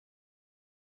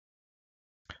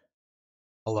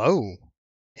Hello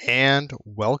and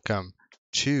welcome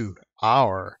to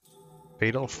our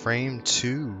Fatal Frame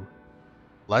 2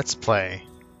 Let's Play.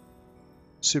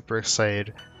 Super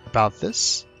excited about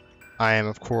this. I am,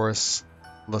 of course,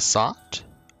 Lasat.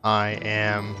 I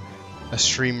am a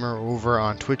streamer over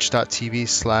on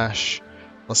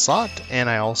twitch.tv/Lasat, and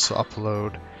I also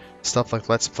upload stuff like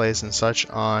Let's Plays and such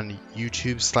on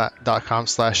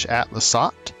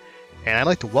youtube.com/@Lasat. And I'd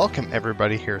like to welcome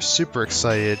everybody here. Super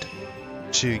excited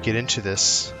to get into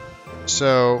this.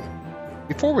 So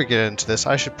before we get into this,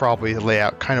 I should probably lay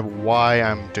out kind of why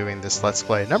I'm doing this Let's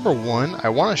Play. Number one, I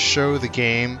want to show the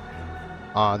game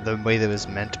the way that it was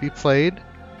meant to be played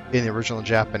in the original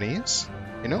Japanese.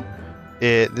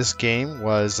 This game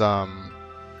was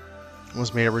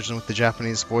made originally with the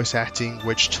Japanese voice acting,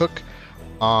 which took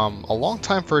a long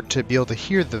time for it to be able to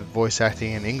hear the voice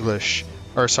acting in English,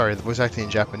 or sorry, the voice acting in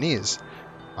Japanese.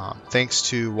 Thanks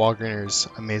to Wagrenier's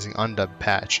amazing Undubbed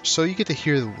patch. So you get to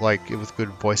hear it with good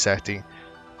voice acting.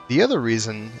 The other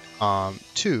reason,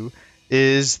 too,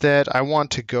 is that I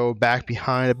want to go back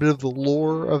behind a bit of the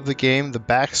lore of the game, the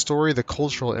backstory, the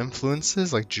cultural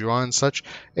influences like Juon and such,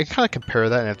 and kind of compare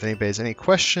that. And if anybody has any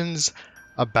questions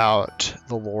about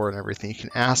the lore and everything, you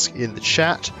can ask in the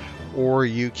chat, or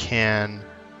you can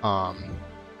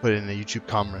put it in a YouTube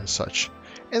comment and such.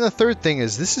 And the third thing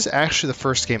is, this is actually the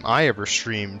first game I ever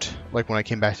streamed, like when I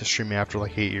came back to streaming after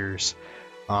like 8 years.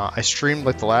 I streamed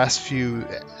like the last few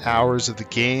hours of the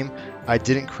game. I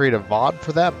didn't create a VOD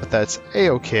for that, but that's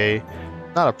a-okay,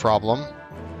 not a problem.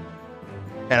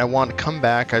 And I want to come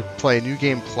back, I play New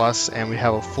Game Plus, and we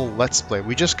have a full Let's Play.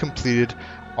 We just completed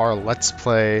our Let's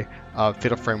Play of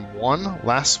Fatal Frame 1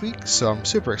 last week, so I'm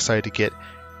super excited to get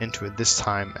into it this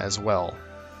time as well.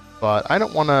 But I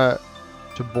don't want to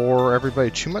bore everybody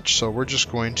too much, so we're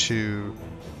just going to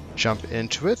jump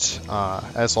into it.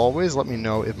 As always, let me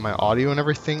know if my audio and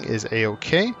everything is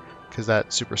a-okay, because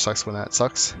that super sucks when that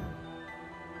sucks.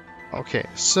 Okay,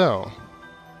 so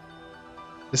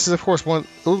this is of course a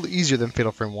little easier than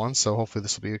Fatal Frame 1, so hopefully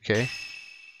this will be okay.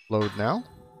 Load now.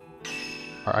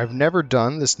 Alright, I've never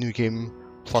done this New Game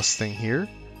Plus thing here,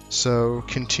 so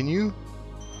continue.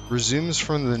 Resumes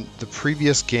from the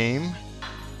previous game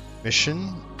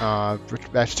mission,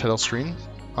 back to title screen.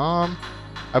 I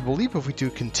believe if we do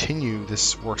continue,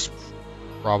 this works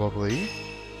probably.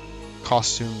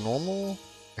 Costume normal,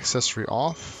 accessory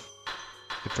off,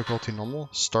 difficulty normal,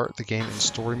 start the game in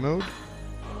story mode.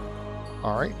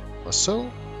 Alright, so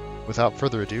without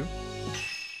further ado,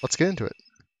 let's get into it.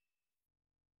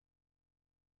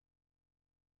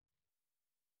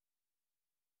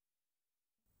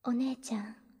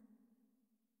 One-chan,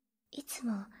 いつ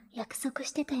も約束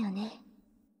してたよね。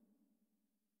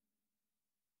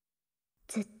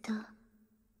ずっと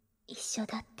一緒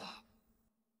だって。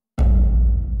お姉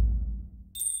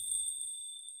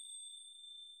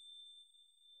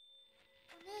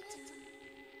ちゃん、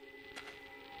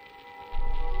お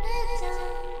姉ちゃん、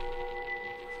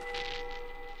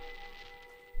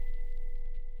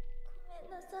ごめん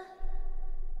なさい、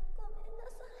ごめんな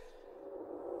さい。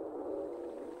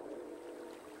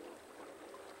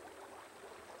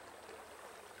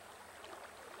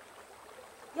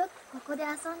よくここで遊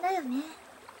んだよね。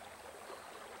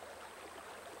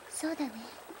そうだね。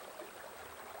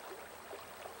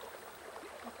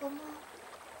ここも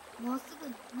もうすぐ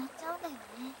なくなっちゃうんだよね。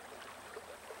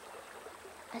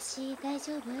足大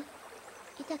丈夫？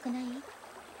痛くない？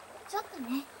ちょっと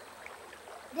ね。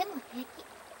でも平気。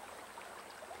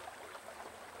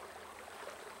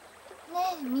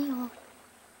ねえミオ。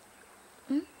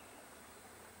ん？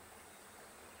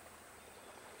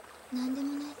なんで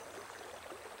もない。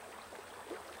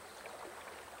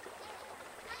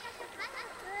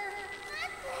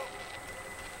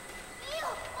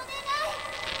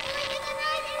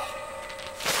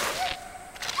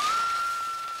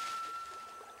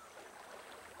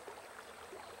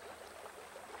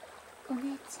お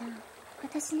姉ちゃん、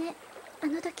私ね、あ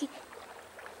の時。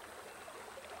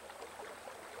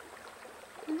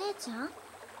お姉ちゃん？お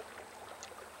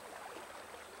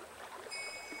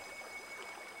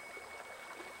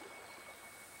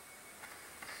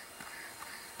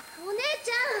姉ち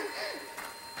ゃ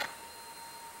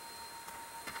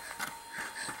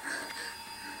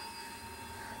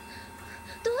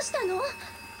ん！どうしたの？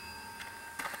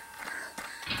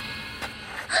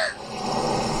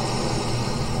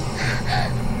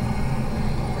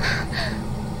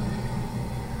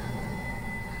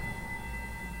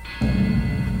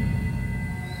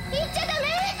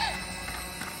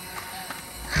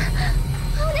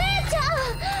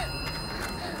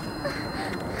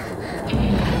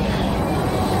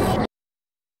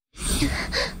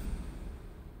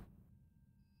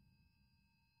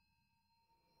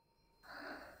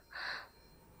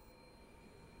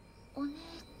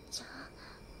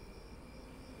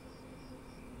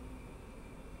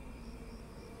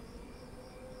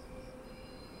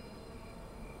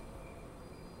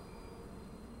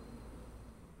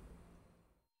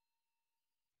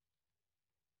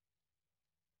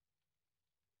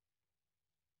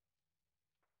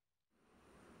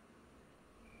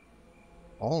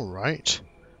 Alright.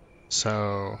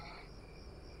 So,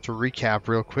 to recap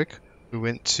real quick, we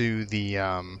went to the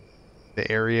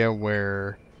area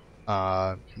where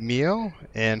Mio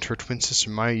and her twin sister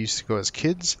Mayu used to go as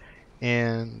kids,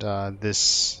 and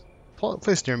this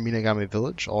place near Minagami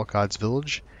Village, All Gods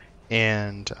Village,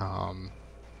 and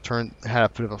had a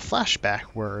bit of a flashback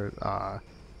where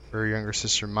her younger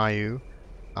sister Mayu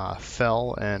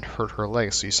fell and hurt her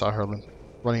leg, so you saw her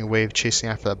running away, chasing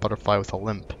after that butterfly with a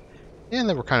limp. And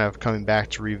then we're kind of coming back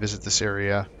to revisit this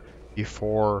area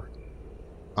before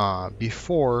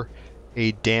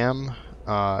a dam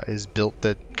is built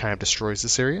that kind of destroys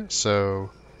this area. So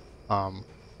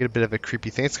get a bit of a creepy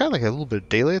thing. It's kind of like a little bit of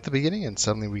daylight at the beginning, and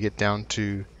suddenly we get down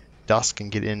to dusk and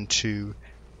get into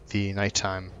the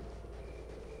nighttime.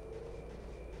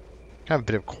 Kind of a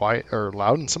bit of quiet or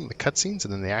loud in some of the cutscenes,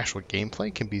 and then the actual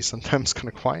gameplay can be sometimes kind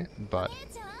of quiet. But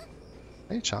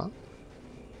hey, Chan.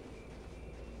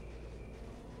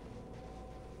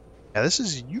 Yeah, this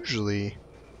is usually...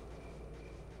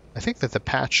 I think that the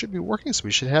patch should be working, so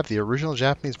we should have the original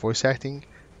Japanese voice acting.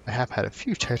 I have had a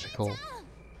few technical...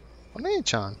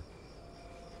 One-chan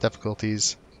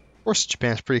difficulties. Of course,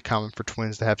 Japan is pretty common for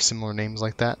twins to have similar names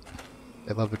like that.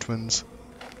 They love the twins.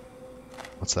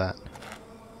 What's that?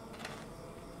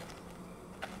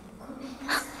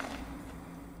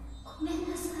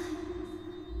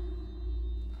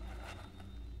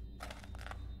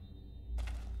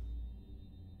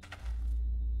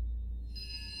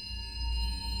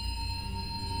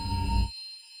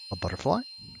 A butterfly?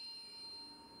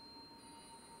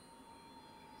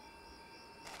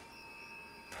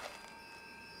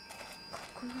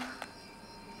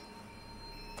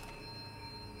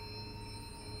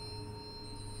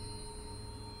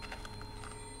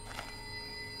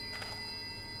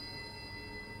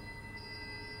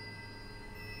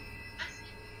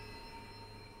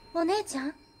 O姉ちゃ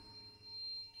ん?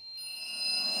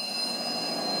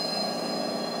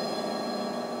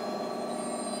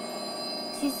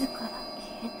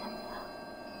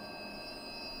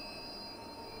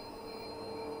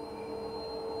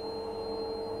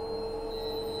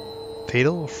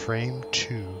 Fatal Frame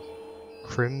 2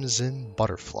 Crimson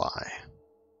Butterfly.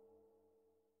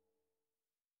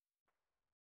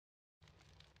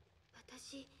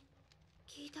 私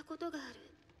聞いたことがある。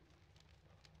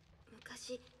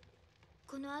昔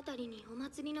この辺りにお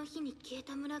祭りの日に消え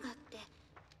た村があって、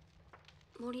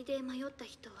森で迷った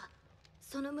人は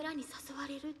その村に誘わ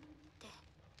れるって。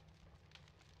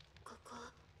ここ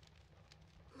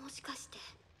もしかして。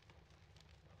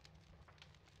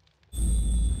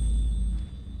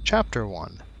Chapter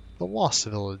 1 The Lost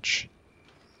Village.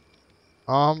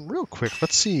 Real quick,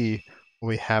 let's see what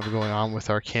we have going on with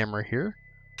our camera here.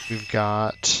 We've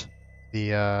got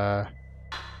the,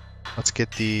 let's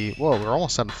get the, whoa, we're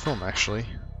almost out of film actually.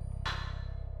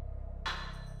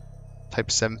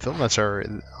 Type 7 film, that's our,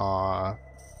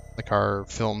 like our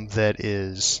film that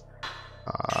is,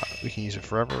 we can use it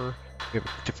forever. We have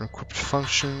different equipped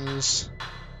functions.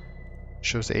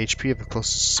 Shows the HP of the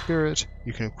closest spirit.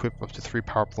 You can equip up to 3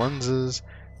 power-up lenses.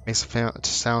 Makes a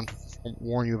sound to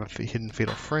warn you of a hidden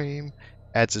fatal frame.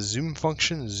 Adds a zoom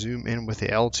function. Zoom in with the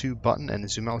L2 button and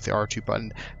zoom out with the R2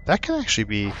 button. That can actually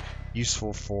be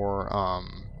useful for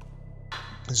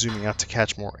zooming out to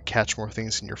catch more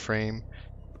things in your frame.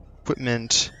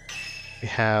 Equipment. We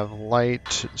have light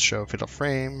to show fatal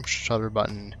frame. Shutter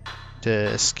button to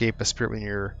escape a spirit when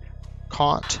you're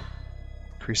caught.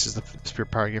 Increases the spirit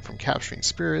power you get from capturing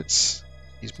spirits.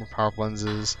 Use more power-up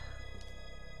lenses.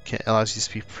 Allows you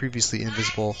to be previously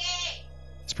invisible.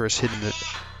 Spirits hidden in it.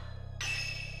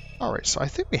 Alright, so I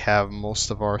think we have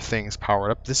most of our things powered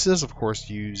up. This does, of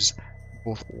course, use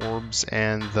both orbs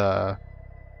and the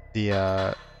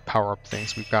power-up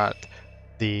things. We've got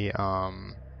the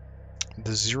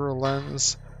zero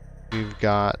lens. We've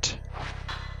got...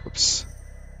 Oops.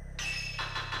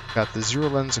 Got the zero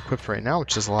lens equipped right now,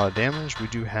 which does a lot of damage. We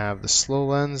do have the slow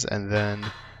lens, and then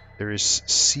there is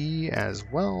C as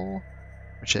well,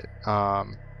 which it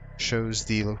shows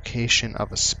the location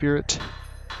of a spirit.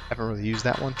 Haven't really used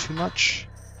that one too much.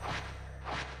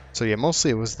 So yeah,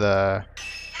 mostly it was the...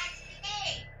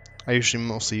 I usually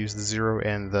mostly use the zero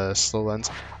and the slow lens.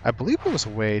 I believe there was a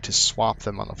way to swap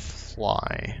them on the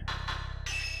fly.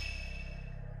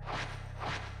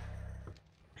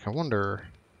 I wonder...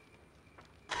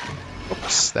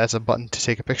 Oops, that's a button to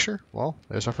take a picture. Well,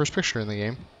 there's our first picture in the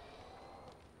game.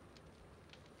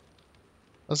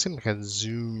 Doesn't seem like I can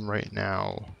zoom right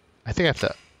now. I think I have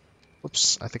to...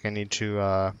 Whoops, I think I need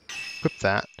to equip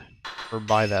that. Or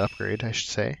buy that upgrade, I should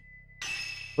say.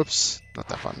 Whoops, not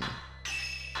that button.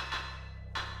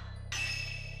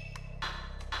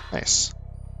 Nice.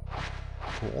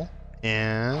 cool.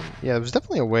 And yeah, there's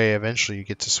definitely a way eventually you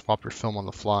get to swap your film on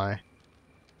the fly.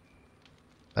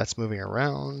 That's moving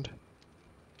around.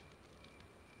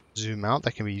 Zoom out,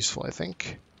 that can be useful, I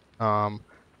think.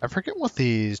 I forget what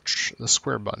the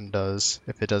square button does,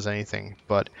 if it does anything,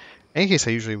 but in any case,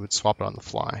 I usually would swap it on the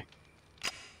fly.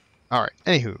 Alright,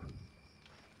 anywho.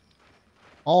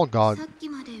 All God.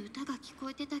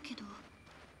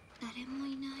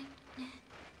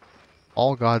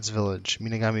 All God's Village,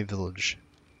 Minagami Village.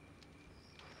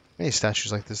 Many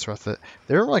statues like this throughout the...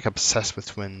 They're like obsessed with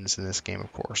twins in this game,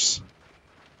 of course.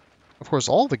 Of course,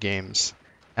 all the games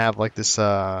have like this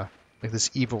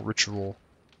evil ritual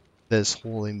that is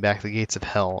holding back the gates of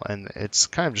hell, and it's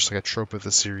kind of just like a trope of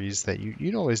the series that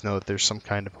you always know that there's some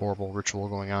kind of horrible ritual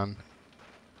going on.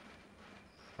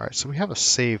 Alright, so we have a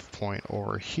save point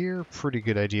over here. Pretty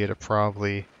good idea to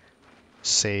probably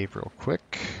save real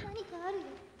quick.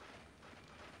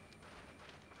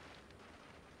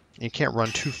 You can't run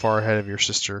too far ahead of your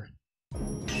sister.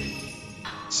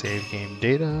 Save game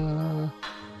data.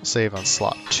 Save on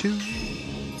slot 2.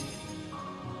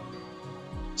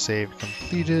 Save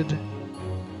completed.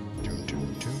 Doom,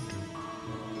 doom, doom,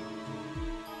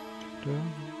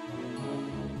 doom.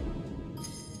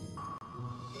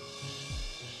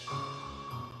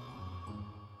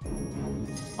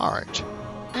 Alright,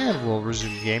 and we'll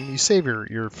resume the game. You save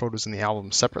your photos in the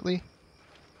album separately.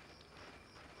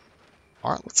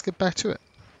 Alright, let's get back to it.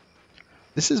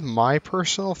 This is my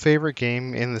personal favorite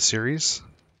game in the series.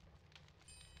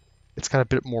 It's got a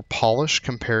bit more polish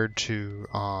compared to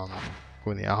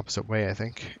going the opposite way, I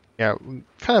think. Yeah,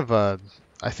 kind of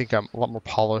I think a lot more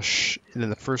polish in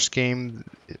the first game.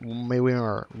 Maybe in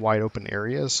our wide open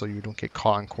areas, so you don't get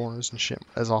caught in corners and shit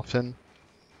as often.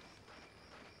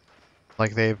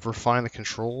 Like, they've refined the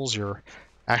controls, your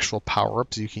actual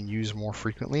power-ups you can use more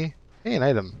frequently. Hey, an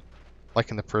item. Like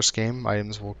in the first game,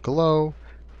 items will glow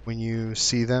when you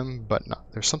see them, but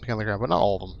there's something on the ground, but not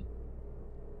all of them.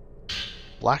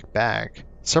 Black bag.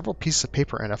 Several pieces of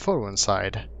paper and a photo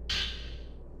inside.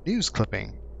 News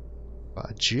clipping.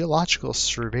 A geological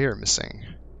surveyor missing.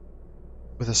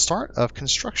 With the start of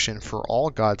construction for All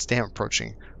God's Dam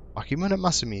approaching, Makimura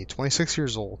Masumi, 26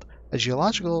 years old, a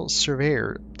geological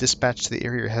surveyor dispatched to the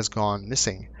area has gone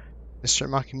missing. Mr.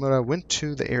 Makimura went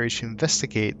to the area to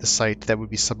investigate the site that would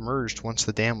be submerged once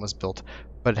the dam was built,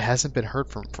 but it hasn't been heard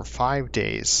from for 5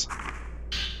 days.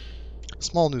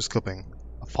 Small news clipping.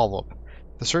 A follow-up.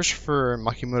 The search for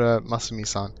Makimura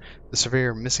Masumi-san, the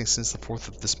surveyor missing since the 4th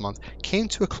of this month, came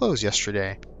to a close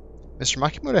yesterday. Mr.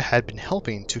 Makimura had been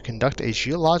helping to conduct a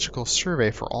geological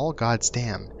survey for All God's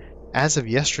Dam. As of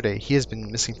yesterday, he has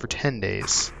been missing for 10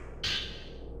 days.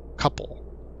 Couple.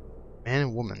 Man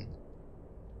and woman.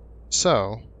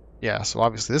 So, yeah, so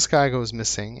obviously this guy goes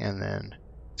missing, and then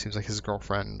seems like his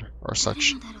girlfriend or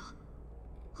such.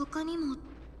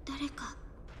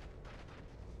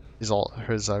 His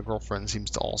girlfriend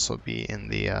seems to also be in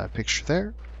the picture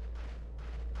there.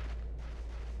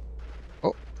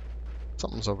 Oh,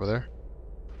 something's over there.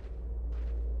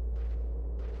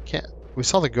 We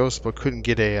saw the ghost, but couldn't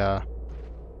get a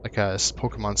like a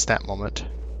Pokemon stat moment.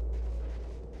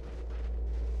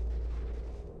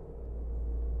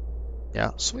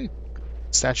 Yeah, so many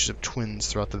statues of twins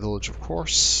throughout the village, of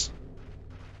course.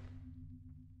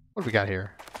 What do we got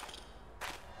here?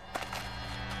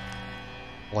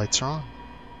 Lights are on.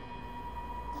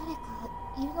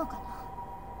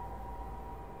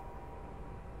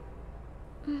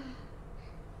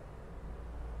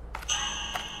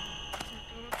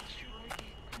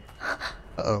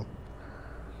 Uh-oh.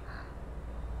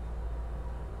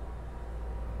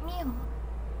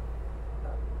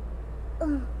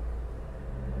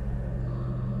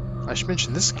 I should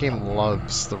mention, this game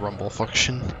loves the rumble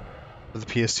function of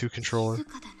the PS2 controller.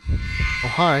 Oh,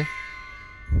 hi.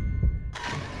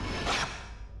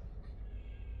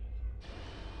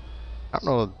 I don't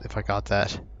know if I got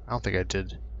that. I don't think I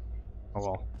did. Oh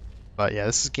well. But yeah,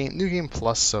 this is New Game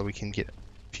Plus, so we can get a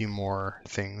few more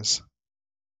things.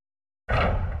 Way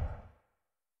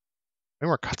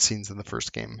more cutscenes than the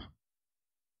first game.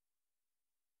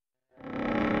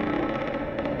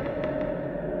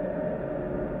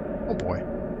 Oh boy.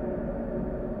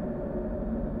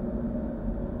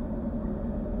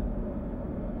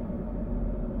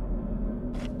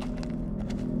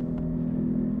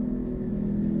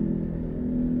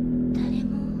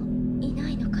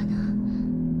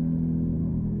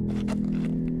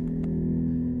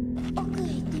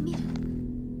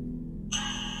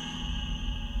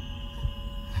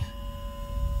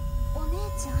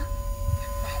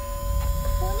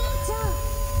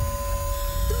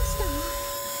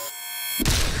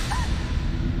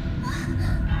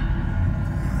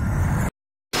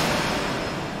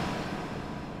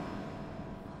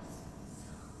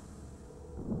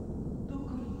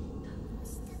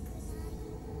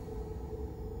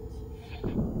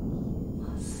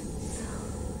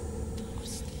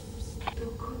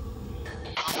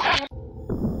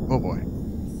 Oh boy.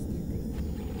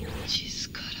 地図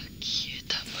から消え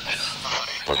た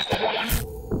村。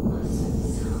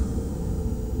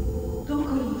ど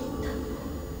こに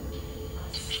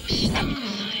行ったの？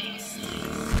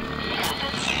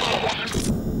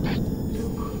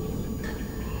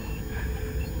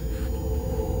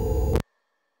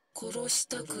殺し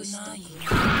たくない。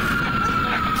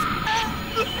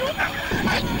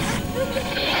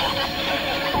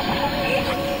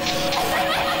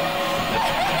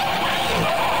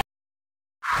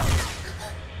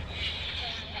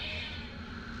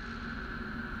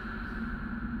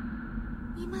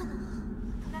今のわ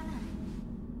からない。わ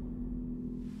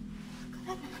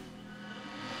からない。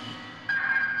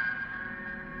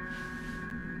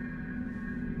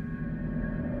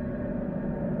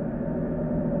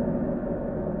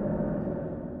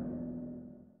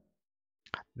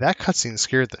That cutscene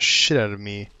scared the shit out of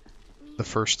me the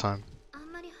first time. あ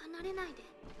んまり離れないで。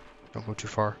 Don't go too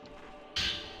far.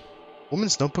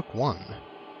 Woman's Notebook 1.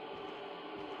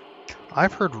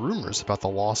 I've heard rumors about the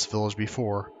Lost Village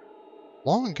before.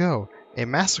 Long ago, a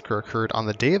massacre occurred on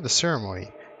the day of the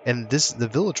ceremony, and the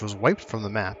village was wiped from the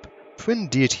map. Twin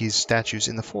deities statues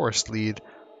in the forest led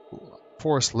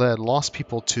lost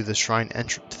people to the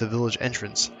to the village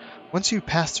entrance. Once you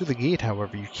pass through the gate,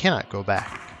 however, you cannot go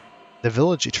back. The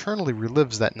village eternally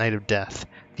relives that night of death.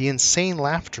 The insane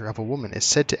laughter of a woman is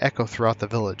said to echo throughout the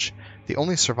village. The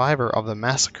only survivor of the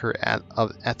massacre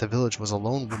at the village was a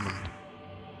lone woman.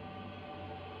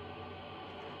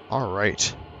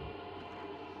 Alright.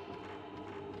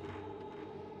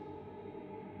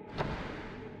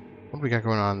 What do we got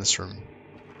going on in this room?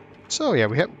 So yeah,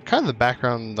 we have kind of the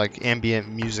background, like ambient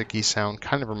music-y sound,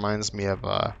 kind of reminds me of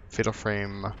Fatal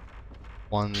Frame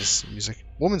 1's music.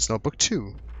 Woman's Notebook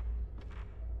 2.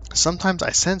 Sometimes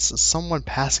I sense someone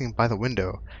passing by the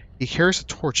window. He carries a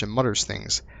torch and mutters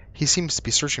things. He seems to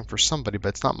be searching for somebody, but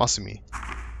it's not Masumi.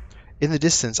 In the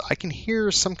distance, I can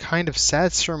hear some kind of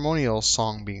sad ceremonial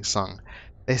song being sung.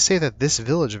 They say that this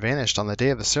village vanished on the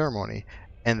day of the ceremony,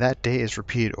 and that day is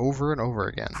repeated over and over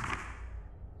again.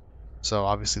 So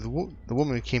obviously the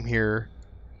woman who came here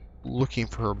looking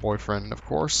for her boyfriend, of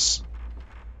course.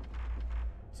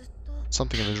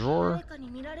 Something in the drawer.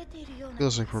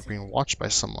 Feels like we're being watched by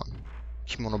someone.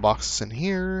 Kimono boxes in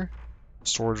here.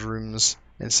 Storage rooms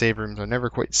and save rooms are never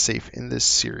quite safe in this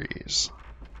series.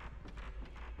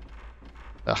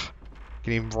 Ugh.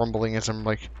 Getting rumbling as I'm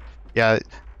like, yeah,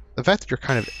 the fact that you're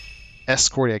kind of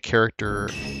escorting a character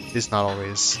is not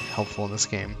always helpful in this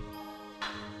game.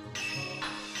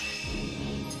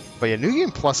 But yeah, New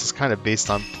Game Plus is kind of based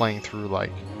on playing through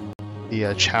like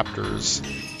the chapters,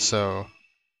 so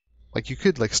like you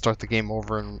could like start the game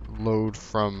over and load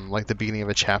from like the beginning of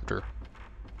a chapter.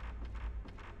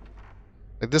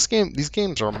 Like these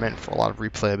games are meant for a lot of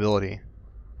replayability.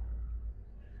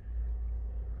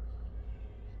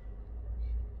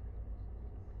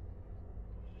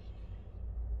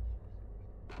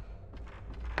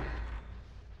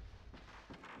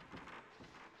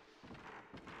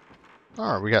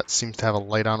 Alright, we seems to have a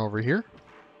light on over here.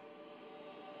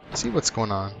 Let's see what's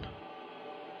going on.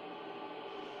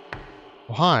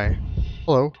 Oh, hi.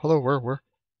 Hello, where?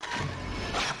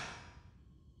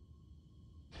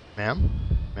 Ma'am?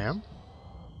 Ma'am?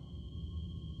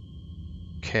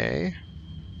 Okay.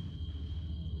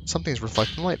 Something's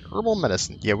reflecting light. Herbal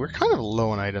medicine. Yeah, we're kind of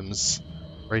low on items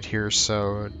right here,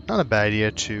 so not a bad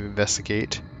idea to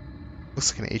investigate.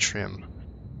 Looks like an atrium.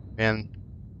 Man,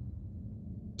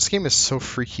 this game is so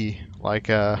freaky. Like,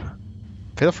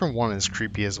 Fatal Frame 1 is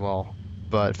creepy as well,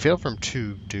 but Fatal Frame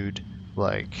 2, dude,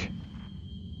 like,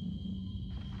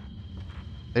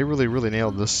 they really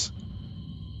nailed this.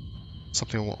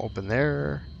 Something will open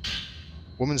there.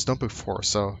 Woman's Notebook 4,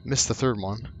 so missed the third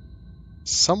one.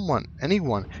 Someone,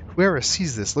 anyone, whoever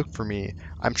sees this, look for me.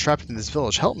 I'm trapped in this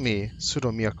village. Help me,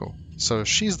 Sudo Miyako. So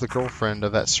she's the girlfriend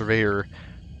of that surveyor,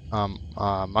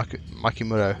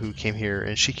 Makimura, who came here,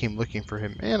 and she came looking for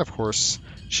him. And of course,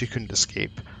 she couldn't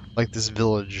escape. Like this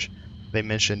village, they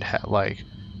mentioned like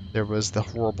there was the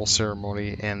horrible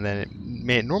ceremony, and then it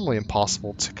made it normally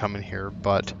impossible to come in here.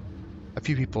 But a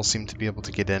few people seem to be able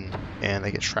to get in, and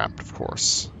they get trapped, of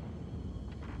course.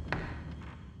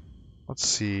 Let's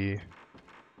see.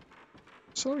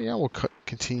 So yeah, we'll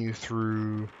continue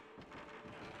through.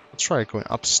 Let's try going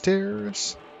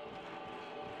upstairs.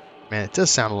 Man, it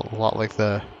does sound a lot like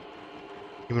the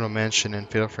Umino Mansion in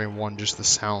Fatal Frame 1, just the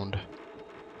sound.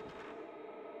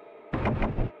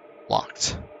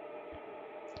 Locked.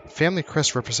 Family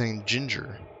crest representing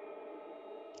ginger.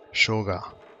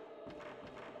 Shoga.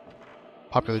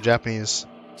 Popular Japanese.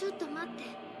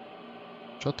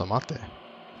 Chotto mate.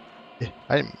 Yeah,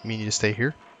 I didn't mean you to stay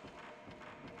here.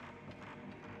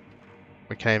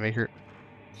 Wait, can I make her?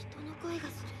 人の声が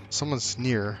する。 Someone's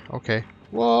near. Okay.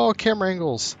 Whoa, camera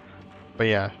angles. But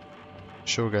yeah,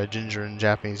 shoga, ginger in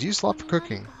Japanese, used a lot for こ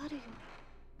こに cooking. 何かあるよ。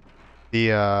 The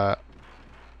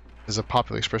there's a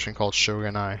popular expression called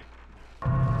shoganai.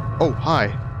 Oh, hi.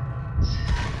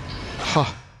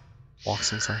 Ha.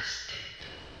 Walks inside.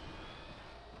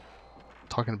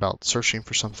 Talking about searching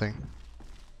for something.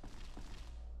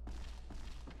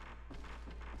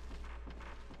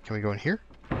 Can we go in here?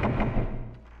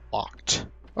 Locked.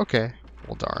 Okay.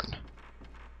 Well, darn.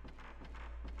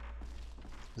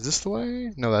 Is this the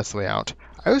way? No, that's the way out.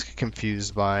 I always get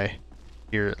confused by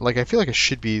here. Like, I feel like I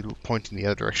should be pointing the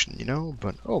other direction, you know?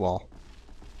 But, oh well.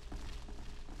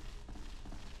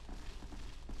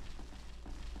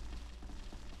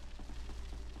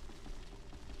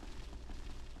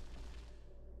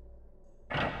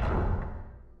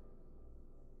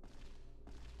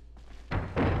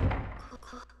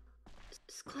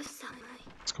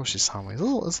 Skoshi-sama. It's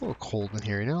a little cold in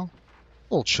here, you know?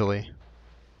 A little chilly.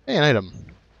 Hey, an item.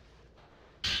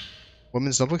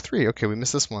 Women's Notebook 3. Okay, we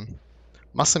missed this one.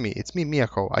 Masami, it's me,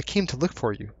 Miyako. I came to look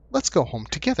for you. Let's go home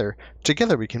together.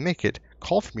 Together we can make it.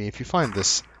 Call for me if you find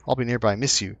this. I'll be nearby.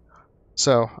 Miss you.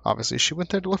 So, obviously, she went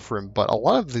there to look for him, but a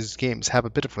lot of these games have a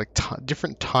bit of, like,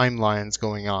 different timelines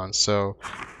going on, so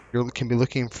you can be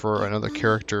looking for another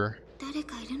character. 誰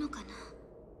かいるのかな。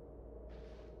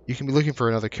 You can be looking for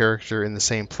another character in the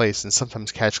same place and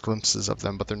sometimes catch glimpses of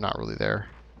them, but they're not really there.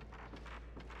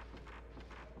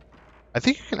 I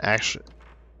think you can actually...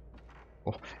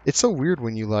 Well, it's so weird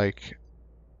when you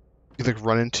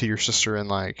run into your sister and,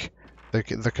 like, the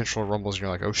controller rumbles and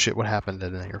you're like, oh shit, what happened?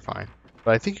 And then you're fine.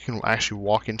 But I think you can actually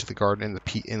walk into the garden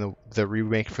in the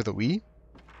remake for the Wii,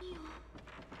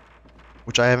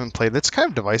 which I haven't played. That's kind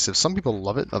of divisive. Some people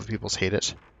love it, other people hate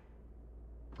it.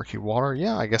 Murky water,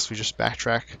 yeah, I guess we just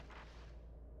backtrack.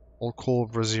 Old Coal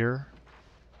Brazier.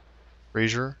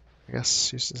 Brazier, I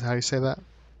guess is how you say that.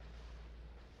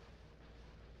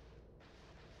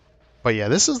 But yeah,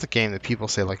 this is the game that people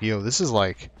say, like, yo, this is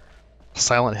like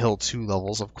Silent Hill 2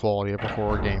 levels of quality of a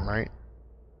horror game, right?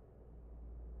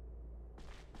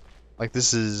 Like,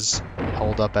 this is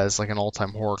held up as like an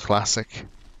all-time horror classic.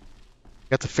 You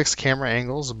got the fixed camera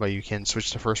angles, but you can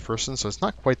switch to first person, so it's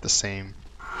not quite the same.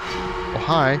 Oh,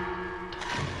 hi.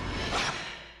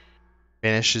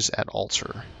 Vanishes at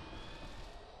altar.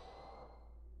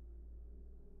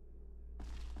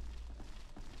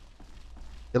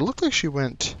 It looked like she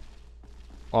went...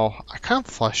 Well, I kind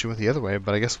of thought she went the other way,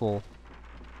 but I guess we'll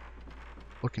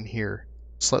look in here.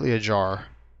 Slightly ajar.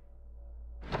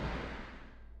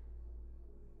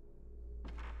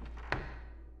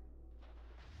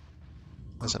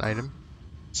 As an item.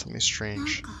 Something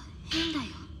strange. なんか変だよ。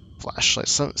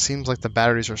 Flashlight. Seems like the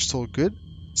batteries are still good.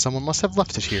 Someone must have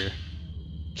left it here.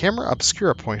 Camera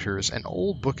obscura pointers. An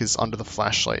old book is under the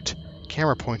flashlight.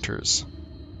 Camera pointers.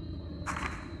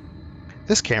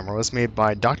 This camera was made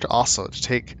by Dr. Osso to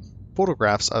take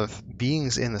photographs of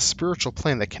beings in the spiritual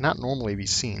plane that cannot normally be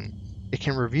seen. It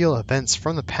can reveal events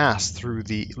from the past through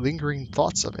the lingering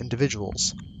thoughts of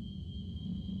individuals.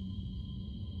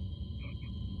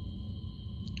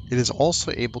 It is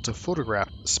also able to photograph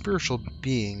spiritual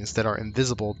beings that are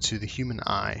invisible to the human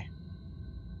eye.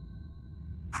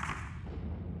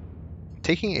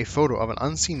 Taking a photo of an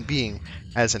unseen being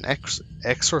has an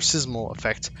exorcismal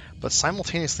effect, but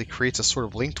simultaneously creates a sort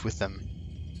of link with them.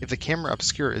 If the camera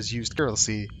obscura is used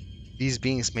carelessly, these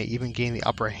beings may even gain the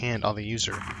upper hand on the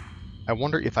user. I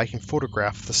wonder if I can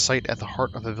photograph the site at the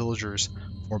heart of the villager's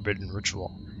forbidden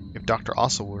ritual. If Dr.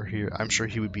 Osso were here, I'm sure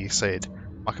he would be excited.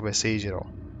 Makabe Seijiro.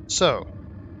 So,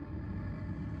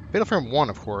 Fatal Frame 1,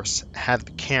 of course, had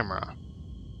the camera,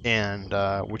 and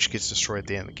which gets destroyed at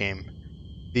the end of the game.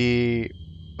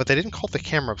 But they didn't call it the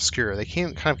camera obscura. They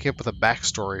kind of came up with a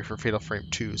backstory for Fatal Frame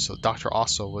 2. So Dr.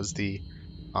 Osso was the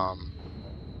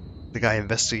guy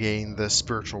investigating the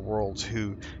spiritual world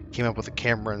who came up with the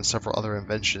camera and several other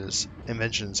inventions.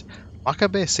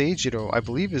 Makabe Seijiro, I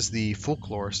believe, is the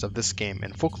folklorist of this game,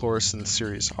 and folklorists in the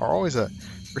series are always a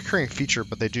recurring feature,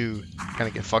 but they do kind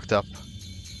of get fucked up.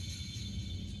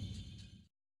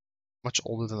 Much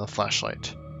older than the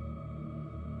flashlight.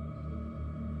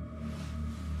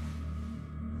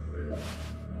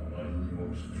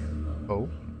 Oh.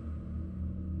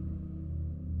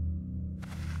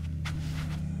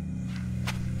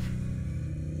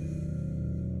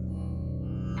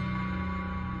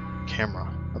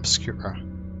 Camera obscura.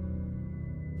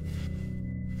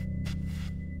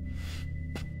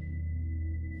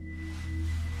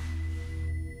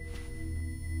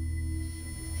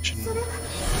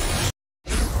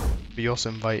 But you also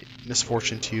invite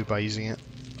misfortune to you by using it.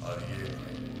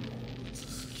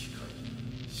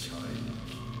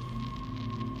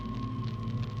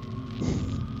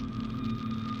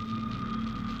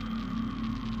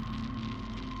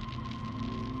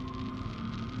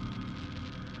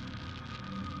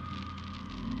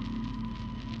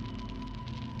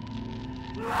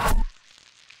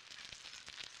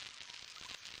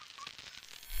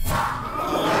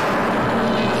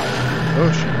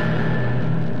 Oh shit.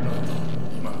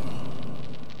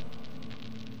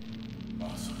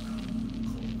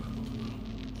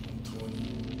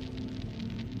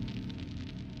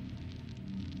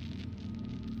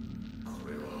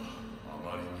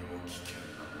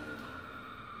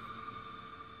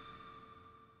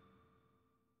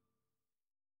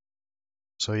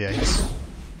 So yeah,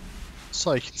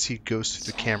 so you can see ghosts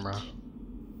through the camera,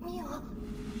 ミオ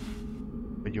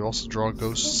but you also draw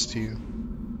ghosts to you.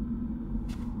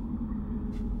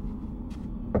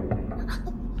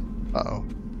 Uh-oh.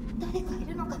 誰かい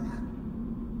るのかな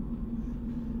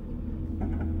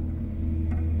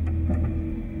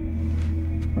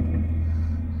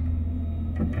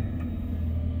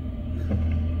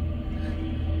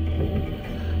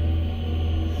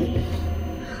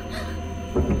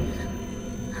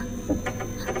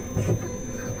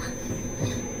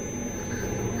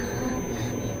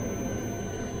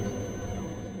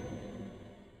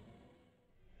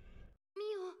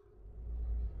Mio.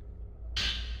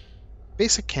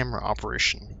 Basic camera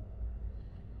operation.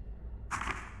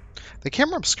 The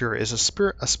camera obscura is a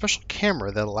special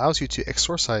camera that allows you to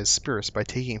exorcise spirits by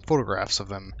taking photographs of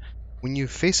them. When you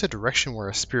face a direction where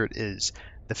a spirit is,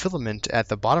 the filament at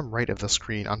the bottom right of the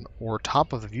screen or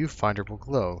top of the viewfinder will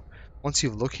glow. Once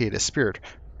you've located a spirit,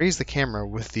 raise the camera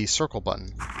with the circle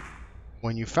button.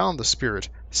 When you've found the spirit,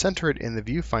 center it in the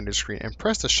viewfinder screen and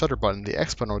press the shutter button, the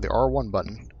X button, or the R1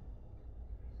 button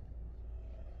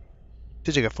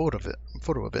to take a photo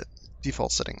of it.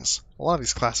 Default settings. A lot of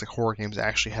these classic horror games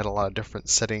actually had a lot of different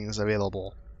settings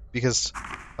available because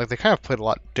like they kind of played a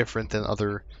lot different than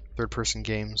other third-person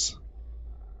games.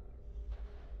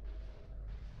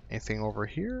 Anything over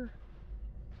here?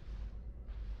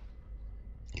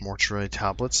 Mortuary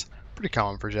tablets. Pretty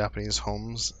common for Japanese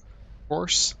homes, of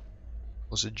course.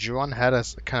 Was it Juon had a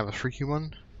kind of a freaky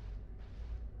one?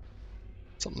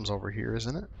 Something's over here,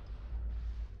 isn't it?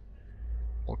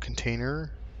 Old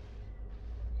container.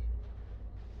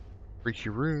 Freaky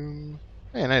room.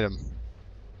 Hey, an item.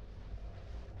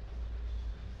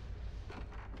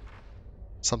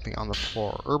 Something on the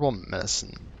floor. Herbal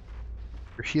medicine.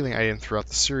 Your healing item throughout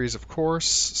the series, of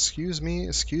course. Excuse me,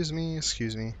 excuse me,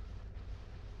 excuse me.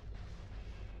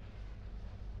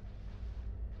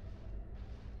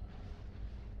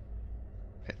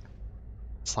 Okay.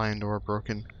 Sliding door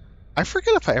broken. I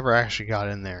forget if I ever actually got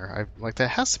in there. Like that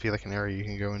has to be like an area you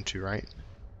can go into, right?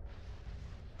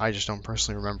 I just don't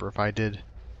personally remember if I did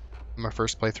in my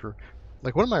first playthrough.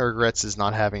 Like one of my regrets is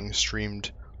not having streamed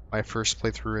my first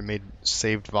playthrough and made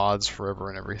saved VODs forever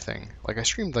and everything. Like I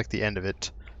streamed like the end of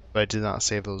it, but I did not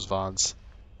save those VODs.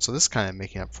 So this is kind of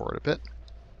making up for it a bit.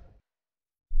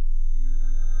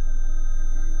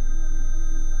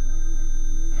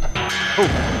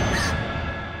 Oh!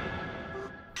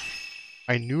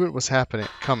 I knew it was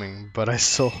coming, but I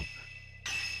still...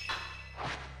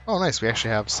 Oh nice, we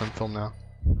actually have some film now.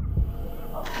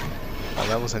 Oh,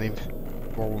 that wasn't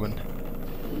even more woman.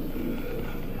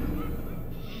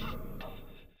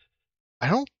 I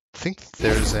don't think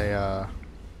there's a,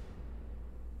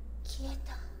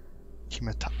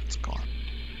 Kimata, it's gone.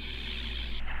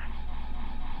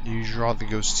 You draw the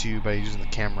ghost to you by using the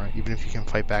camera, even if you can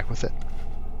fight back with it.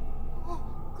 も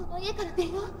うこの家から出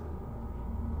よう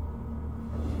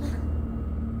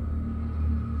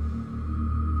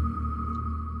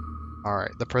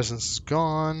Alright, the presence is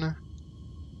gone.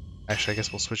 Actually, I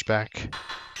guess we'll switch back.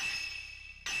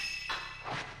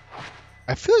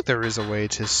 I feel like there is a way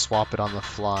to swap it on the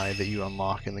fly that you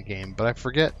unlock in the game, but I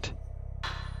forget.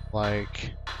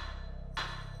 Like...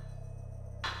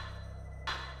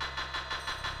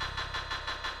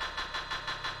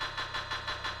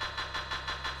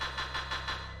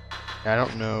 I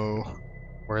don't know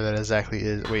where that exactly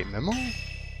is. Wait, memo?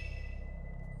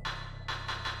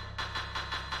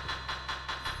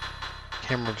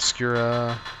 Camera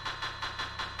obscura.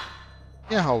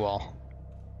 Yeah, oh well.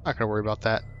 Not gonna worry about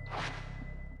that.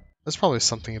 There's probably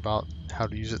something about how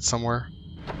to use it somewhere.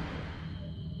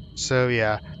 So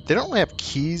yeah, they don't really have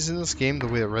keys in this game the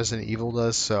way that Resident Evil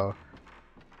does, so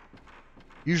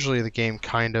usually the game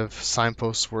kind of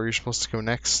signposts where you're supposed to go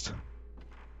next.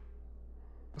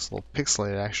 It's a little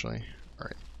pixelated actually.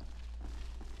 Alright.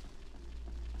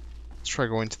 Let's try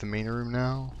going to the main room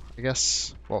now, I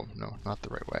guess. Well, no, not the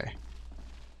right way.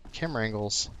 Camera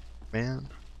angles, man.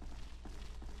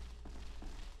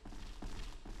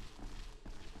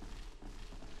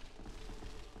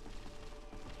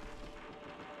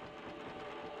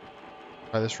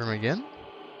 Try this room again.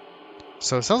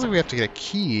 So it sounds like we have to get a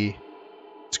key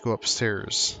to go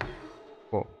upstairs.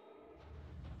 Whoa.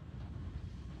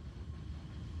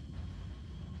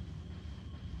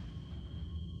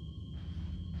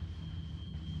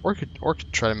 or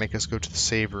could try to make us go to the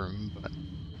save room,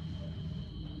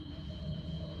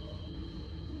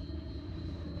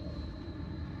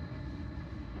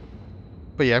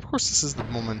 but yeah, of course this is the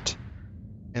moment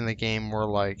in the game where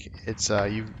like it's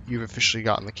you've officially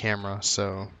gotten the camera,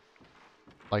 so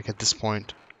like at this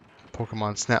point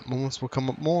Pokemon Snap moments will come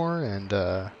up more, and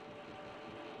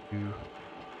you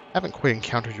haven't quite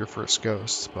encountered your first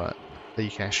ghost, but that you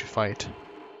can actually fight.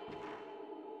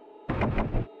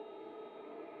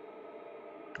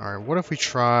 Alright, what if we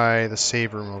try the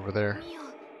save room over there? ミオ、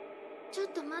ちょっ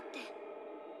と待って。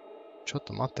ちょっ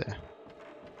と待って。こ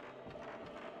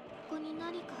こに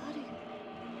何かある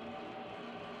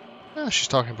よ。She's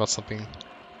talking about something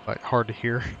like hard to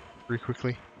hear pretty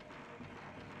quickly.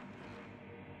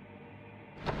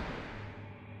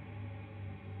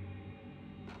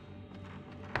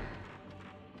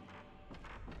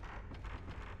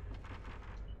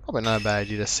 Probably not a bad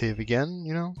idea to save again,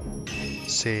 you know?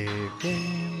 Save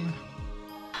game.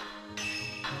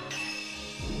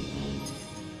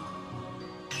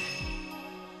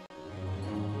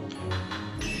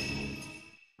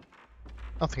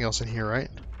 Nothing else in here, right?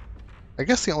 I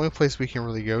guess the only place we can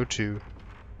really go to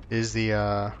is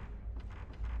the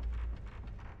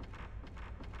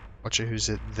who's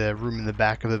it? The room in the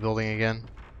back of the building again.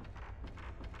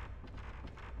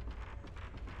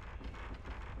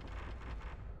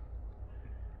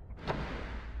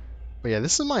 But yeah,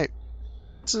 this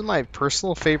is my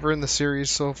personal favorite in the series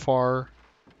so far.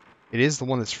 It is the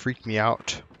one that's freaked me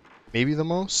out maybe the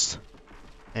most,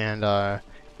 and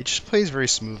it just plays very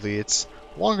smoothly. It's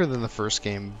longer than the first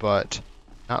game, but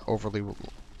not overly. There's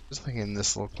something in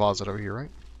this little closet over here,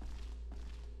 right?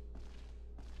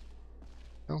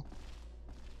 No.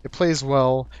 It plays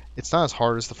well. It's not as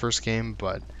hard as the first game,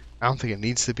 but I don't think it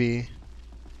needs to be.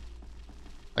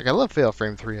 Like, I love Fatal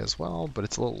Frame 3 as well, but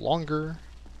it's a little longer.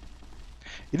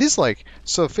 It is like,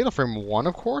 so Fatal Frame 1,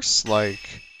 of course,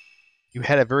 like, you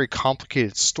had a very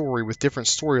complicated story with different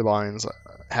storylines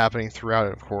happening throughout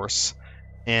it, of course.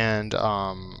 And,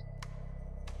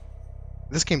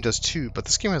 this game does too, but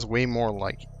this game has way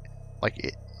more,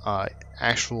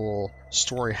 actual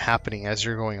story happening as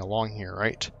you're going along here,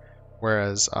 right?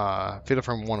 Whereas, Fatal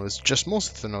Frame 1 was just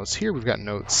most of the notes. Here we've got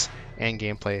notes and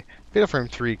gameplay. Fatal Frame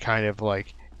 3 kind of,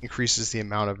 like, increases the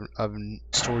amount of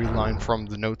storyline from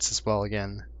the notes as well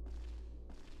again.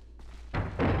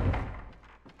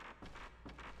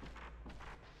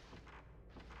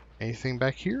 Anything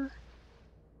back here?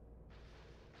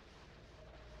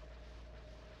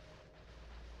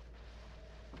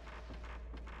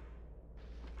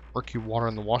 Murky water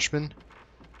in the washbin.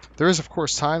 There is, of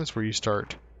course, times where you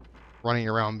start running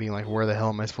around being like, where the hell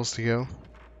am I supposed to go?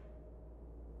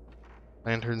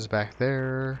 Lanterns back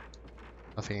there.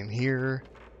 Nothing in here.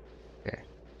 Okay.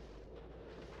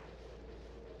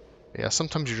 Yeah,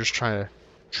 sometimes you're just trying to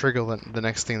trigger the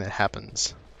next thing that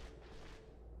happens.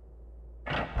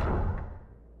 We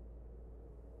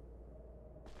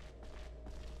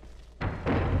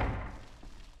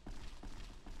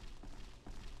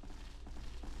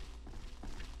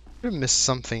could have missed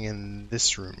something in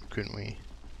this room, couldn't we?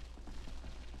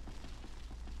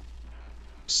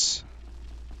 Oops.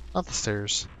 Not the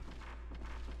stairs.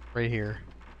 Right here.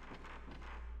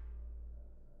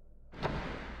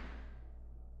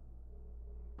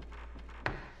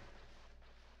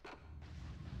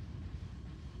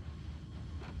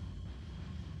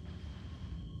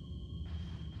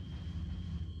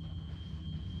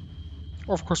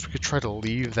 Or of course we could try to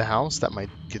leave the house. That might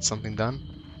get something done.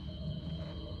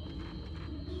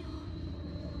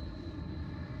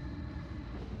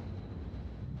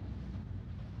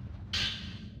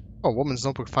 Oh, Woman's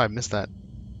Notebook 5, missed that.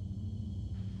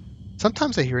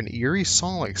 Sometimes I hear an eerie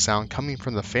song-like sound coming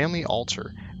from the family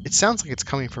altar. It sounds like it's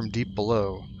coming from deep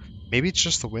below. Maybe it's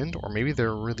just the wind, or maybe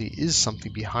there really is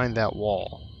something behind that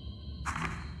wall.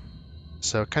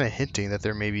 So, kind of hinting that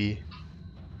there may be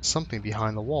something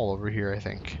behind the wall over here, I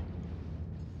think.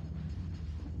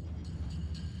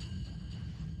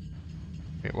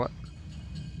 Wait, what?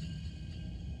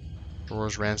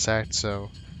 Drawers ransacked,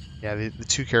 so... Yeah, the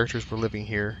two characters were living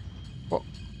here. Whoa.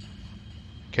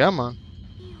 Come on.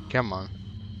 Come on.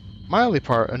 My only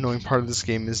annoying part of this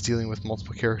game is dealing with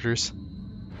multiple characters.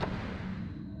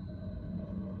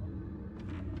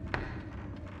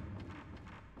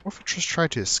 What if we just try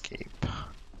to escape?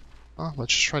 Oh,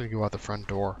 let's just try to go out the front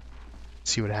door.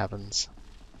 See what happens.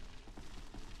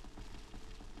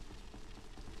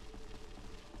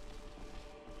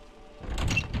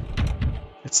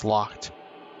 It's locked.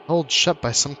 Held shut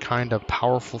by some kind of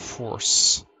powerful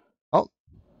force. Oh.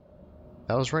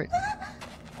 That was right.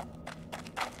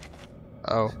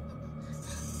 Oh.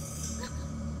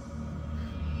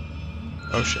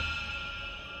 Oh shit.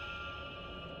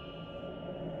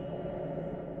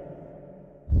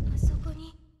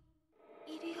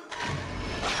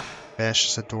 That's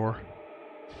just a door.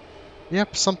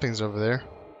 Yep, something's over there.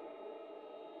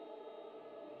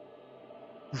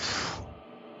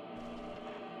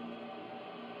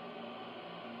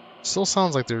 Still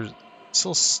sounds like there's...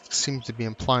 Still seems to be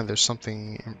implying there's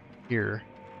something in here.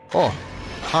 Oh,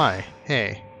 hi,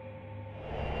 hey.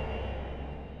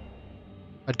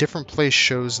 A different place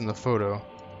shows in the photo.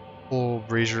 Full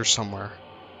brazier somewhere.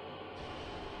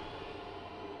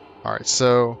 Alright,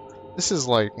 so this is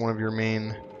like one of your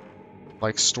main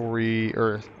like story,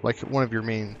 or like one of your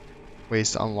main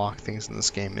ways to unlock things in this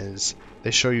game is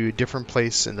they show you a different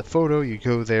place in the photo, you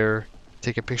go there,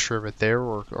 take a picture of it there,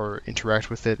 or interact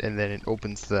with it, and then it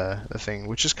opens the thing,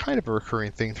 which is kind of a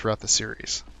recurring thing throughout the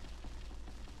series.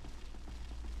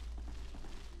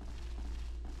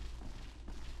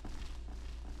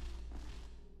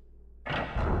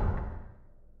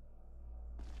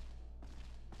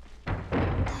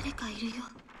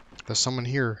 There's someone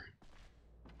here.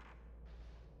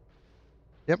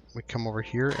 Yep, we come over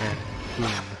here and boom.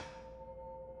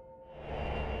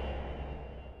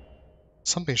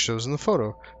 Something shows in the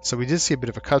photo. So we did see a bit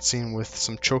of a cutscene with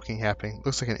some choking happening.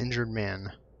 Looks like an injured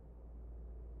man.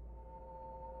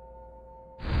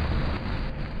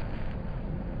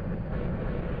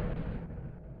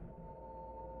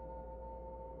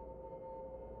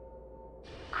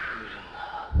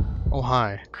 Oh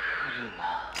hi.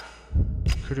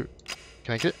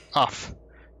 Can I get off?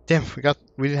 Damn,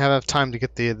 we didn't have enough time to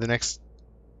get the next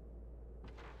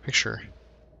picture.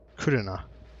 Kuruna,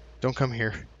 don't come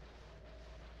here.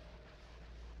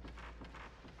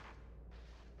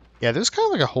 Yeah, there's kind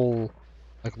of like a whole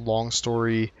like long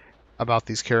story about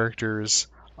these characters.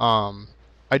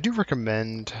 I do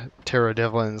recommend Tara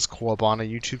Devlin's Kowabana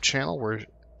YouTube channel, where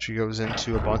she goes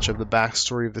into a bunch of the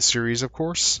backstory of the series, of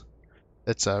course.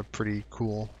 That's pretty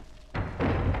cool.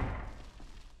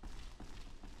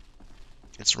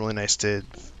 It's really nice to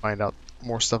find out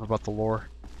more stuff about the lore.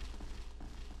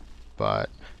 But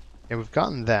yeah, we've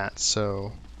gotten that,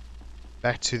 so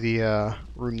back to the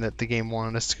room that the game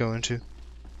wanted us to go into.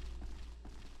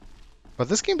 But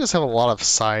this game does have a lot of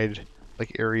side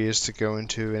like areas to go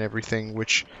into and everything,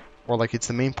 which, or like it's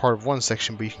the main part of one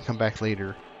section, but you can come back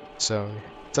later. So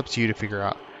it's up to you to figure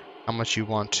out how much you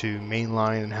want to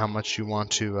mainline and how much you want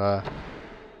to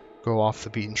go off the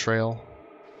beaten trail.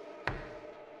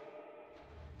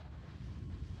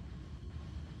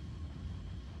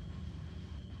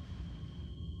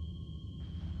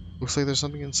 Looks like there's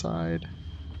something inside.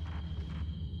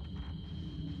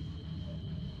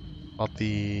 About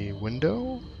the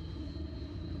window?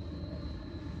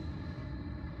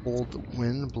 Cold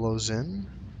wind blows in.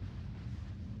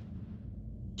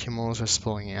 Kimonos are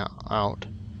spilling out.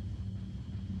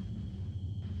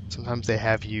 Sometimes they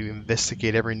have you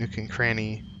investigate every nook and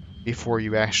cranny before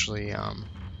you actually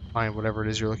find whatever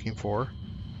it is you're looking for.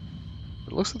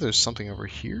 It looks like there's something over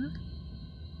here.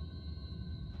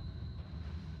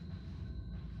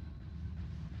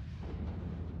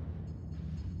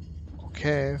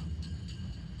 Okay.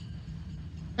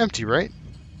 Empty, right?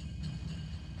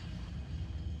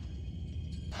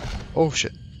 Oh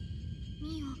shit.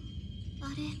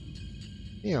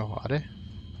 Mio, are?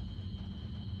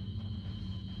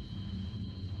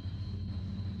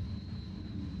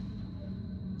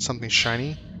 Something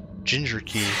shiny. Ginger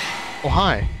key. Oh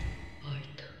hi.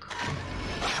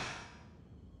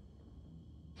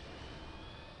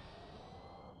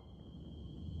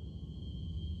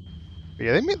 But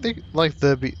yeah, they like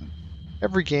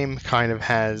every game kind of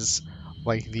has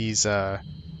like these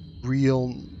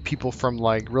real people from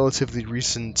like relatively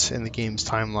recent in the game's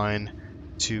timeline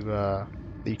to that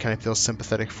you kind of feel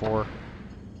sympathetic for.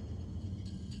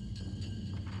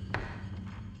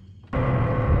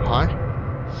 Hi.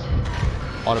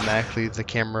 Automatically the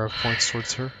camera points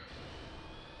towards her. Of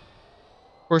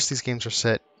course, these games are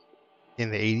set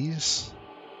in the 80s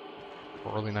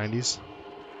or early 90s.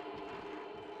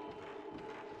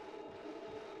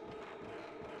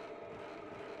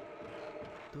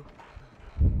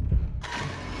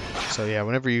 So yeah,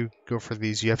 whenever you go for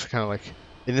these, you have to kind of like,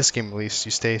 in this game at least,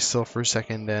 you stay still for a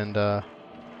second and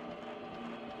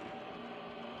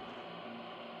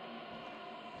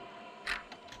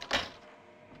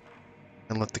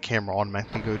let the camera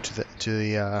automatically go to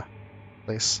the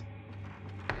place.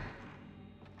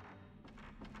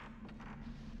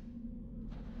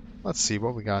 Let's see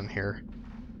what we got in here.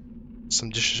 Some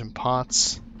dishes and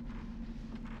pots.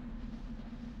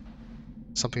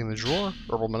 Something in the drawer.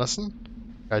 Herbal medicine.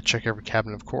 Gotta check every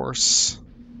cabinet, of course.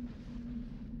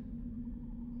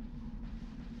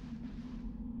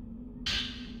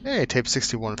 Hey, tape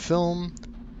 61 film.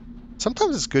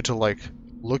 Sometimes it's good to like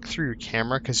look through your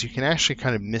camera because you can actually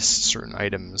kind of miss certain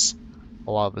items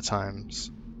a lot of the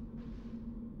times.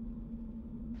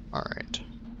 Alright.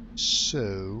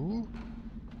 So...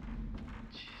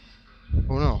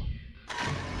 Oh no.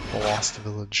 The Lost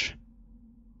Village.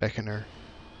 Beckoner.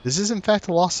 This is in fact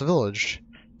a Lost Village.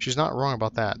 She's not wrong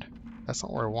about that. That's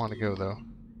not where I want to go though.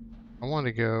 I want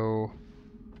to go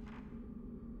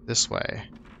this way.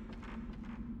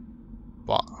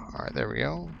 Blah. Alright, there we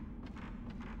go.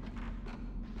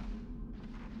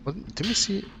 Did we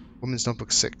see Women's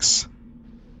Notebook 6?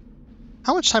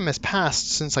 How much time has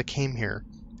passed since I came here?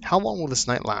 How long will this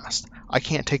night last? I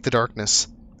can't take the darkness.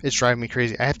 It's driving me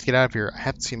crazy. I have to get out of here. I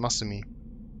have to see Masumi.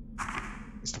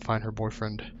 Needs to find her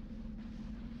boyfriend.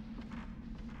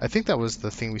 I think that was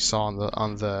the thing we saw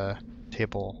on the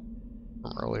table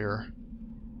from earlier.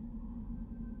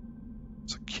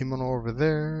 There's a kimono over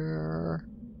there.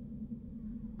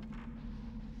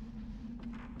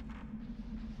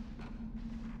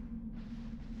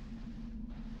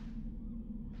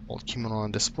 Old kimono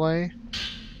on display.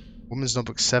 Women's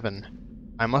Notebook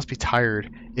 7. I must be tired.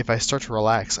 If I start to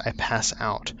relax, I pass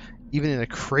out. Even in a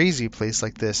crazy place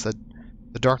like this,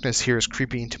 the darkness here is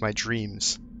creeping into my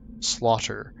dreams.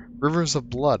 Slaughter. Rivers of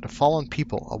blood. Fallen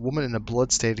people. A woman in a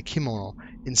blood-stained kimono.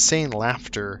 Insane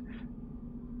laughter.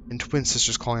 And twin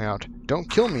sisters calling out, "Don't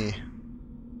kill me!"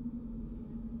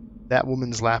 That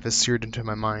woman's laugh is seared into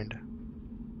my mind.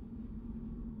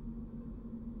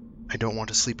 I don't want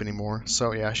to sleep anymore.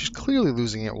 So yeah, she's clearly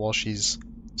losing it while she's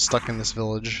stuck in this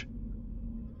village.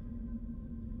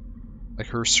 Like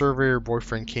her surveyor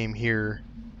boyfriend came here,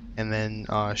 and then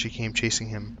she came chasing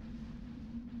him.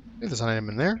 Hey, there's an item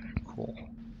in there. Cool.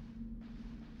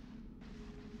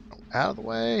 Oh, out of the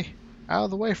way! Out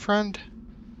of the way, friend!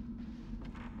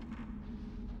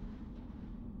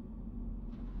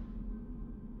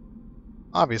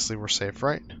 Obviously we're safe,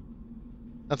 right?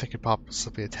 Nothing could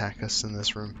possibly attack us in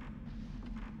this room.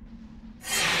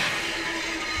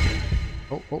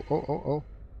 Oh, oh, oh, oh, oh.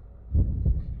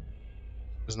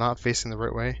 Was not facing the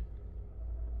right way.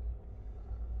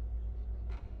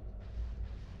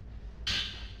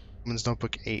 Women's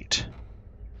Notebook 8.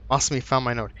 Masumi found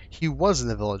my note. He was in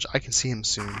the village. I can see him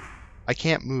soon. I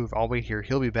can't move. I'll wait here.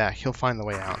 He'll be back. He'll find the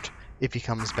way out. If he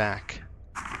comes back.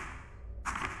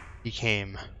 He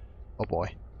came. Oh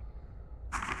boy.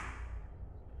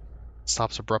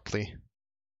 Stops abruptly.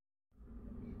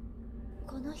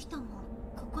 この人も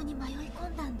ここに迷い込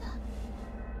んだんだ。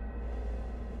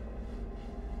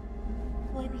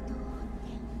恋人を追って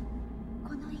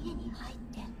この家に入っ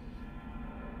て、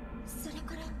それ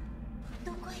から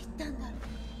どこへ行ったんだろう。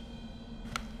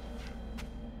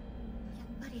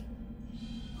やっぱり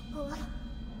ここは。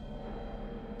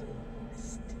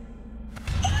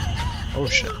Oh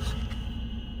shit.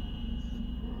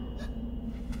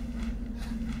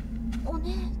 お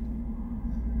ね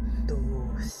え。ど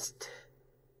うして。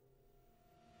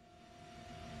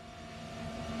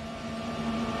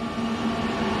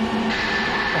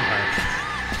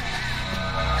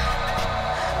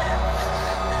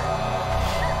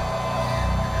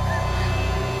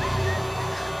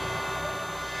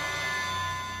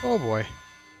Oh boy.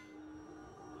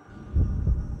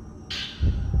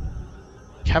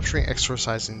 Capturing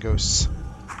exorcising ghosts.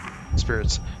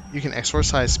 Spirits. You can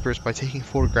exorcise spirits by taking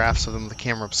photographs of them with the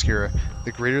camera obscura.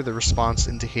 The greater the response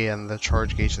indicated on the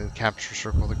charge gauge in the capture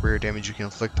circle, the greater damage you can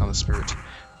inflict on the spirit.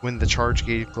 When the charge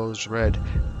gauge glows red,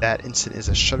 that instant is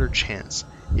a shuttered chance.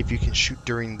 If you can shoot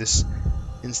during this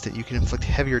instant, you can inflict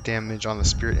heavier damage on the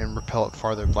spirit and repel it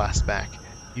farther blast back.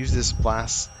 Use this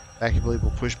blast back ability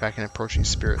will push back an approaching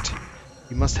spirit.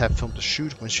 You must have film to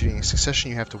shoot. When shooting in succession,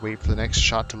 you have to wait for the next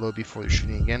shot to load before you're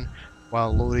shooting again.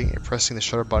 While loading, pressing the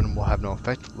shutter button will have no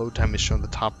effect. Load time is shown at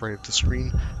the top right of the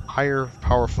screen. Higher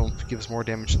power film gives more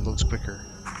damage and loads quicker.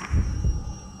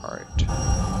 Alright.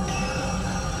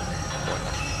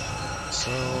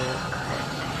 So...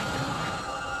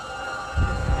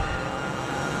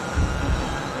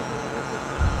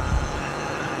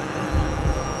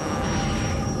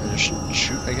 just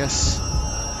shoot, I guess.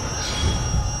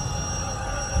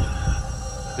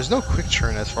 There's no quick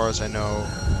turn as far as I know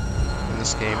in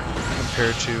this game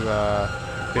compared to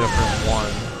Battlefield 1.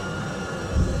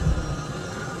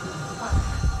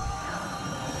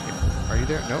 Are you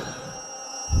there? Nope.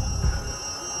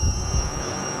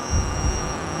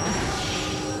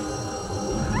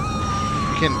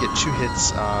 You can get 2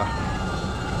 hits,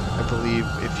 I believe,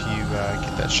 if you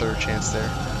get that shutter chance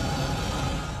there.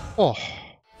 Oh.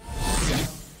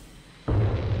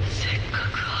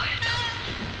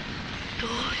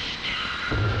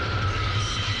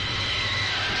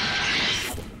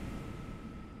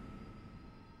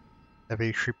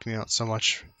 be creeping me out so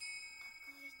much.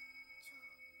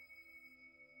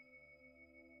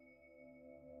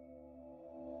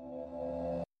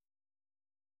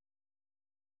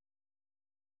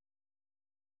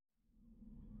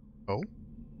 Oh?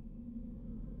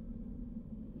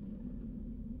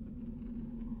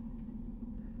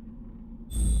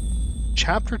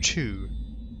 Chapter 2,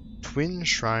 Twin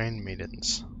Shrine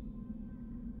Maidens.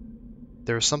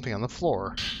 There is something on the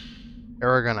floor.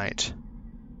 Aragonite.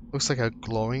 Looks like a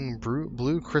glowing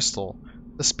blue crystal.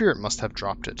 The spirit must have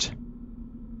dropped it.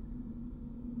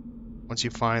 Once you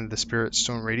find the spirit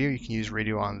stone radio, you can use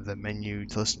radio on the menu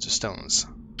to listen to stones.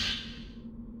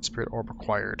 Spirit orb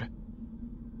acquired.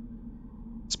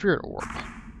 Spirit orb.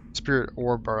 Spirit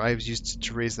orb are items used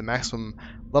to raise the maximum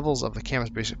levels of the camera's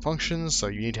basic functions, so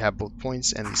you need to have both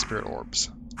points and the spirit orbs.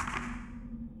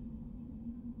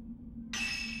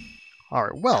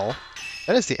 Alright, well,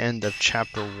 that is the end of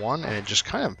chapter 1, and it just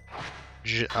kind of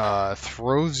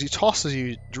tosses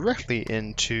you directly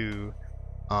into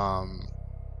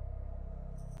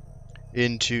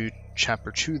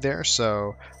chapter 2 there.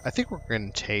 So I think we're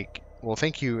going to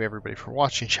thank you everybody for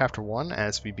watching chapter 1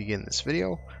 as we begin this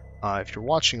video. If you're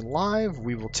watching live,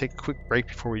 we will take a quick break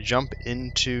before we jump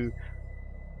into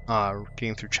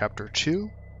getting through chapter 2.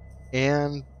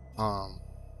 And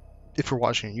if you're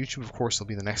watching on YouTube, of course, it'll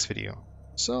be the next video.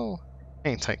 So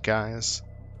hang tight, guys.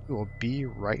 We will be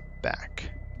right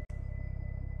back.